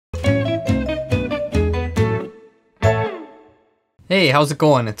Hey, how's it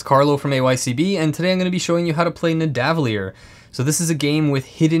going? It's Carlo from AYCB, and today I'm going to be showing you how to play Nidavellir. So this is a game with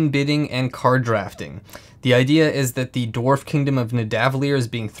hidden bidding and card drafting. The idea is that the dwarf kingdom of Nidavellir is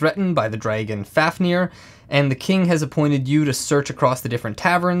being threatened by the dragon Fafnir, and the king has appointed you to search across the different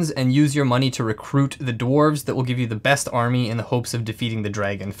taverns and use your money to recruit the dwarves that will give you the best army in the hopes of defeating the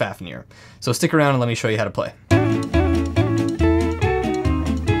dragon Fafnir. So stick around and let me show you how to play.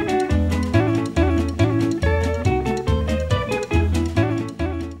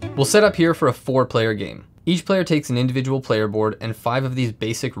 We'll set up here for a 4-player game. Each player takes an individual player board and 5 of these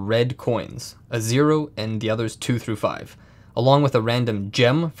basic red coins, a 0 and the others 2 through 5, along with a random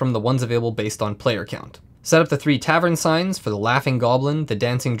gem from the ones available based on player count. Set up the 3 tavern signs for the laughing goblin, the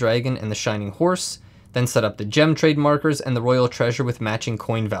dancing dragon, and the shining horse, then set up the gem trade markers and the royal treasure with matching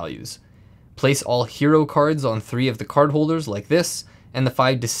coin values. Place all hero cards on 3 of the card holders like this, and the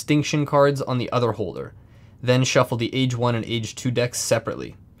 5 distinction cards on the other holder. Then shuffle the Age 1 and Age 2 decks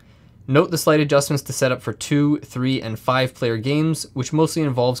separately. Note the slight adjustments to set up for 2, 3, and 5-player games, which mostly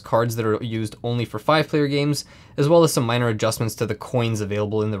involves cards that are used only for 5-player games, as well as some minor adjustments to the coins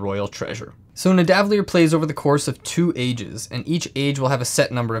available in the Royal Treasure. So Nidavellir plays over the course of 2 ages, and each age will have a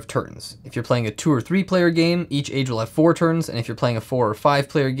set number of turns. If you're playing a 2 or 3-player game, each age will have 4 turns, and if you're playing a 4 or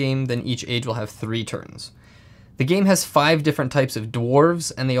 5-player game, then each age will have 3 turns. The game has 5 different types of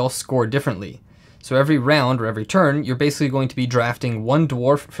dwarves, and they all score differently. So every round, or every turn, you're basically going to be drafting 1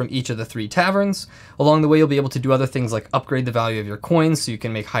 dwarf from each of the 3 taverns. Along the way, you'll be able to do other things like upgrade the value of your coins so you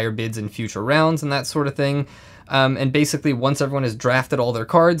can make higher bids in future rounds and that sort of thing. And basically, once everyone has drafted all their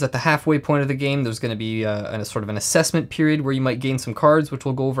cards, at the halfway point of the game, there's going to be a sort of an assessment period where you might gain some cards, which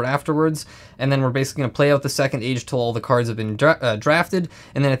we'll go over afterwards. And then we're basically going to play out the second age till all the cards have been drafted.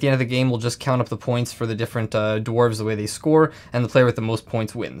 And then at the end of the game, we'll just count up the points for the different dwarves, the way they score, and the player with the most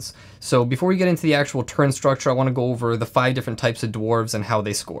points wins. So before we get into the actual turn structure, I want to go over the 5 different types of dwarves and how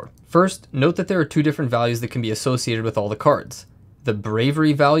they score. First, note that there are 2 different values that can be associated with all the cards. The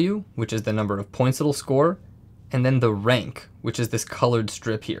bravery value, which is the number of points it'll score, and then the rank, which is this colored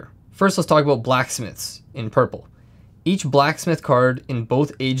strip here. First, let's talk about blacksmiths in purple. Each blacksmith card in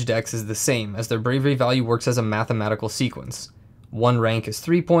both age decks is the same, as their bravery value works as a mathematical sequence. 1 rank is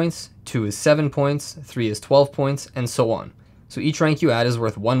 3 points, 2 is 7 points, 3 is 12 points, and so on. So each rank you add is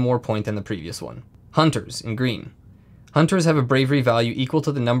worth 1 more point than the previous one. Hunters in green. Hunters have a bravery value equal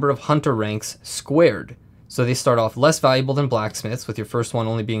to the number of hunter ranks squared. So they start off less valuable than blacksmiths, with your first one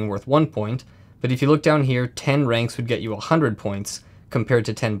only being worth 1 point. But if you look down here, 10 ranks would get you 100 points, compared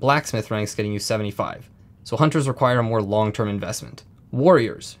to 10 blacksmith ranks getting you 75. So hunters require a more long-term investment.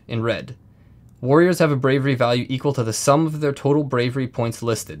 Warriors, in red. Warriors have a bravery value equal to the sum of their total bravery points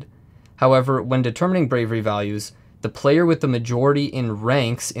listed. However, when determining bravery values, the player with the majority in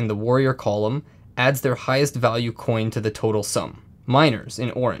ranks in the warrior column adds their highest value coin to the total sum. Miners,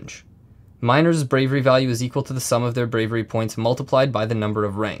 in orange. Miners' bravery value is equal to the sum of their bravery points multiplied by the number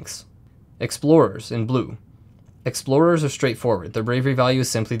of ranks. Explorers, in blue. Explorers are straightforward. Their bravery value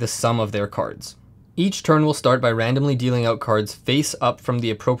is simply the sum of their cards. Each turn will start by randomly dealing out cards face up from the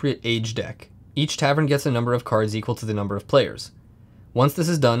appropriate age deck. Each tavern gets a number of cards equal to the number of players. Once this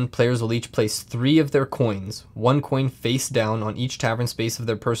is done, players will each place 3 of their coins, 1 coin face down on each tavern space of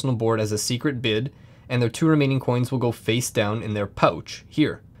their personal board as a secret bid, and their 2 remaining coins will go face down in their pouch,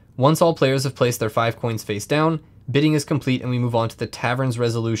 here. Once all players have placed their 5 coins face down, bidding is complete and we move on to the Taverns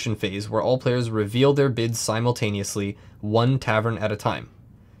resolution phase, where all players reveal their bids simultaneously, 1 tavern at a time.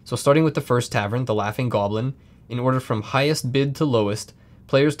 So starting with the first tavern, the Laughing Goblin, in order from highest bid to lowest,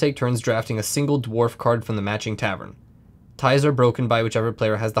 players take turns drafting a single dwarf card from the matching tavern. Ties are broken by whichever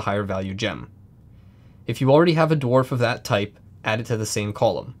player has the higher value gem. If you already have a dwarf of that type, add it to the same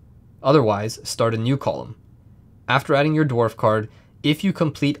column. Otherwise, start a new column. After adding your dwarf card, if you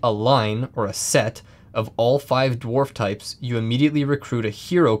complete a line or a set of all 5 dwarf types, you immediately recruit a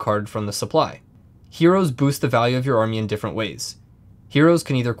hero card from the supply. Heroes boost the value of your army in different ways. Heroes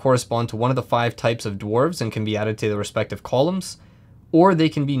can either correspond to one of the 5 types of dwarves and can be added to the respective columns, or they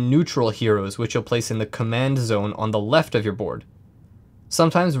can be neutral heroes, which you'll place in the command zone on the left of your board.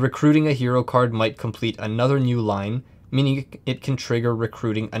 Sometimes recruiting a hero card might complete another new line, meaning it can trigger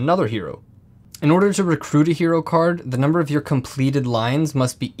recruiting another hero. In order to recruit a hero card, the number of your completed lines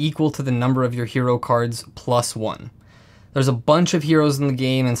must be equal to the number of your hero cards plus 1. There's a bunch of heroes in the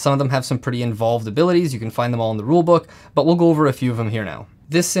game, and some of them have some pretty involved abilities. You can find them all in the rulebook, but we'll go over a few of them here now.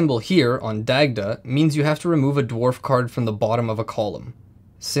 This symbol here on Dagda means you have to remove a dwarf card from the bottom of a column.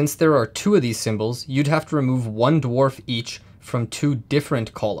 Since there are 2 of these symbols, you'd have to remove 1 dwarf each from 2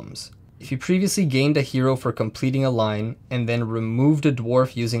 different columns. If you previously gained a hero for completing a line and then removed a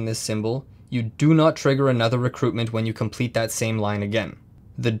dwarf using this symbol, You do not trigger another recruitment when you complete that same line again.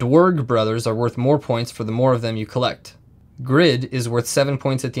 The GRRRE brothers are worth more points for the more of them you collect. Grid is worth 7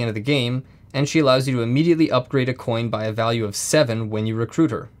 points at the end of the game, and she allows you to immediately upgrade a coin by a value of 7 when you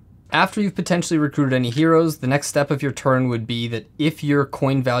recruit her. After you've potentially recruited any heroes, the next step of your turn would be that if your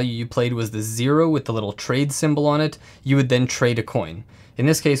coin value you played was the 0 with the little trade symbol on it, you would then trade a coin. In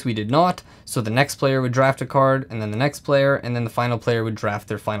this case, we did not, so the next player would draft a card, and then the next player, and then the final player would draft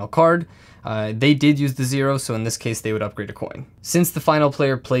their final card. They did use the 0, so in this case they would upgrade a coin. Since the final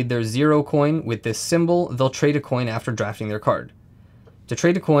player played their 0 coin with this symbol, they'll trade a coin after drafting their card. To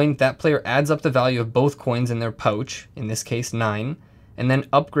trade a coin, that player adds up the value of both coins in their pouch, in this case 9, and then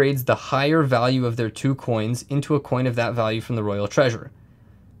upgrades the higher value of their 2 coins into a coin of that value from the royal treasure.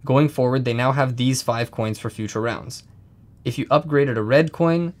 Going forward, they now have these 5 coins for future rounds. If you upgraded a red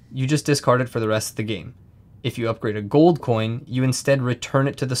coin, you just discard it for the rest of the game. If you upgrade a gold coin, you instead return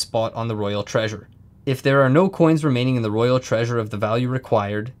it to the spot on the royal treasure. If there are no coins remaining in the royal treasure of the value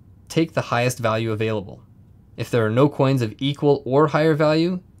required, take the highest value available. If there are no coins of equal or higher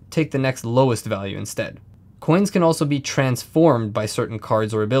value, take the next lowest value instead. Coins can also be transformed by certain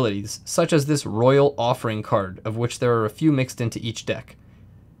cards or abilities, such as this Royal Offering card, of which there are a few mixed into each deck.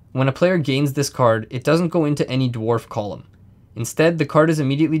 When a player gains this card, it doesn't go into any dwarf column. Instead, the card is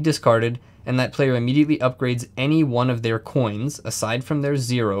immediately discarded, and that player immediately upgrades any one of their coins, aside from their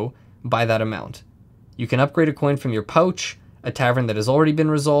 0, by that amount. You can upgrade a coin from your pouch, a tavern that has already been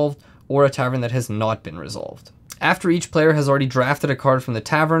resolved, or a tavern that has not been resolved. After each player has already drafted a card from the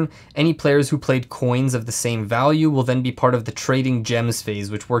tavern, any players who played coins of the same value will then be part of the trading gems phase,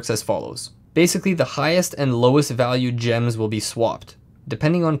 which works as follows. Basically, the highest and lowest value gems will be swapped.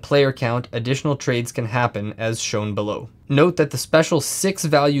 Depending on player count, additional trades can happen as shown below. Note that the special 6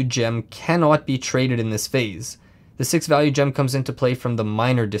 value gem cannot be traded in this phase. The 6 value gem comes into play from the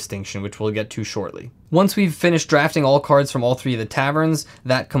minor distinction, which we'll get to shortly. Once we've finished drafting all cards from all 3 of the taverns,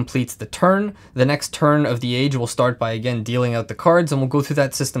 that completes the turn. The next turn of the age will start by again dealing out the cards, and we'll go through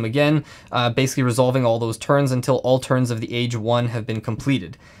that system again, basically resolving all those turns until all turns of the age 1 have been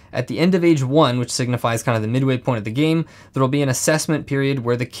completed. At the end of age 1, which signifies kind of the midway point of the game, there will be an assessment period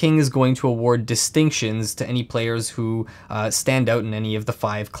where the king is going to award distinctions to any players who stand out in any of the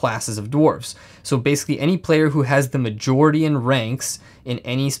 5 classes of dwarves. So basically any player who has the majority in ranks in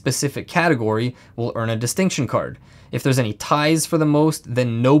any specific category will earn a distinction card. If there's any ties for the most,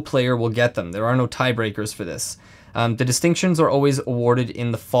 then no player will get them. There are no tiebreakers for this. The distinctions are always awarded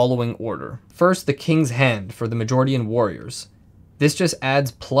in the following order. First, the King's Hand for the majority in warriors. This just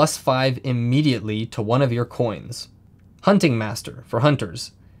adds +5 immediately to one of your coins. Hunting Master for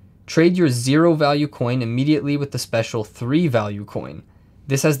hunters. Trade your 0 value coin immediately with the special 3 value coin.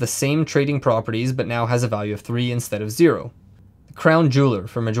 This has the same trading properties but now has a value of 3 instead of 0. The Crown Jeweler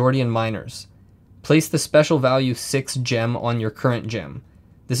for majority in miners. Place the special value 6 gem on your current gem.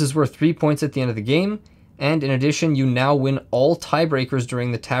 This is worth 3 points at the end of the game, and in addition you now win all tiebreakers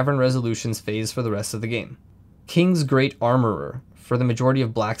during the Tavern Resolutions phase for the rest of the game. King's Great Armorer for the majority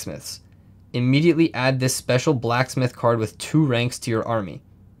of blacksmiths. Immediately add this special blacksmith card with 2 ranks to your army.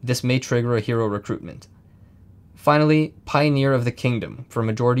 This may trigger a hero recruitment. Finally, Pioneer of the Kingdom for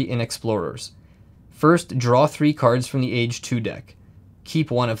majority in explorers. First, draw 3 cards from the Age 2 deck.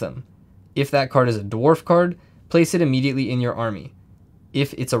 Keep one of them. If that card is a dwarf card, place it immediately in your army.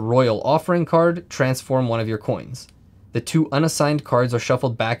 If it's a Royal Offering card, transform one of your coins. The 2 unassigned cards are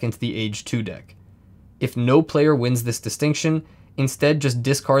shuffled back into the Age 2 deck. If no player wins this distinction, instead just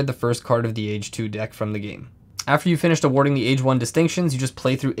discard the first card of the Age 2 deck from the game. After you've finished awarding the Age 1 distinctions, you just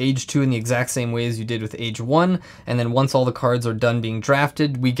play through Age 2 in the exact same way as you did with Age 1, and then once all the cards are done being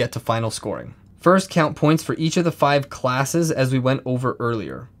drafted, we get to final scoring. First, count points for each of the 5 classes as we went over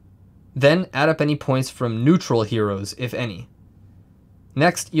earlier. Then, add up any points from neutral heroes, if any.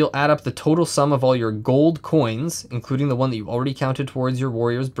 Next, you'll add up the total sum of all your gold coins, including the one that you've already counted towards your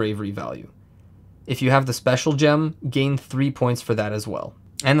warrior's bravery value. If you have the special gem, gain 3 points for that as well.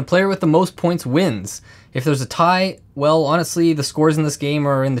 And the player with the most points wins. If there's a tie, well, honestly, the scores in this game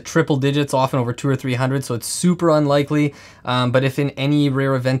are in the triple digits, often over 200 or 300, so it's super unlikely. But if in any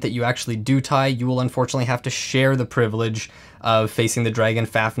rare event that you actually do tie, you will unfortunately have to share the privilege of facing the dragon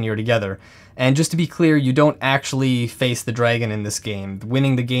Fafnir together. And just to be clear, you don't actually face the dragon in this game.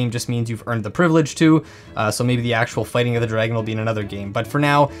 Winning the game just means you've earned the privilege to, so maybe the actual fighting of the dragon will be in another game. But for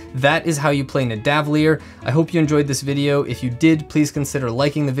now, that is how you play Nidavellir. I hope you enjoyed this video. If you did, please consider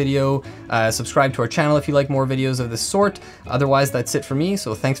liking the video, subscribe to our channel if you like more videos of this sort. Otherwise, that's it for me,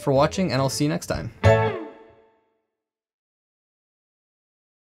 so thanks for watching, and I'll see you next time.